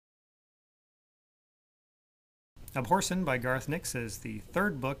Abhorsen by Garth Nix is the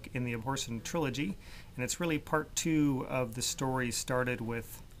third book in the Abhorsen trilogy, and it's really part two of the story started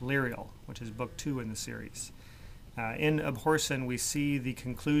with Lyriel, which is book 2 in the series. In Abhorsen, we see the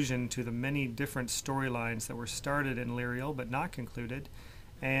conclusion to the many different storylines that were started in Lyriel but not concluded,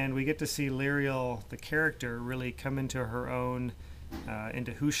 and we get to see Lyriel, the character, really come into her own,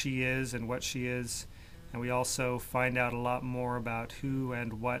 into who she is and what she is, and we also find out a lot more about who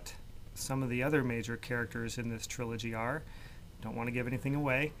and what some of the other major characters in this trilogy are. Don't want to give anything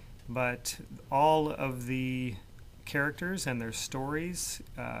away, but all of the characters and their stories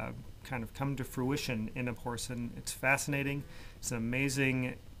kind of come to fruition in Abhorsen. It's fascinating. It's an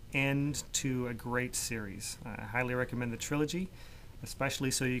amazing end to a great series. I highly recommend the trilogy,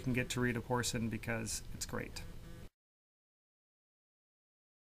 especially so you can get to read Abhorsen because it's great.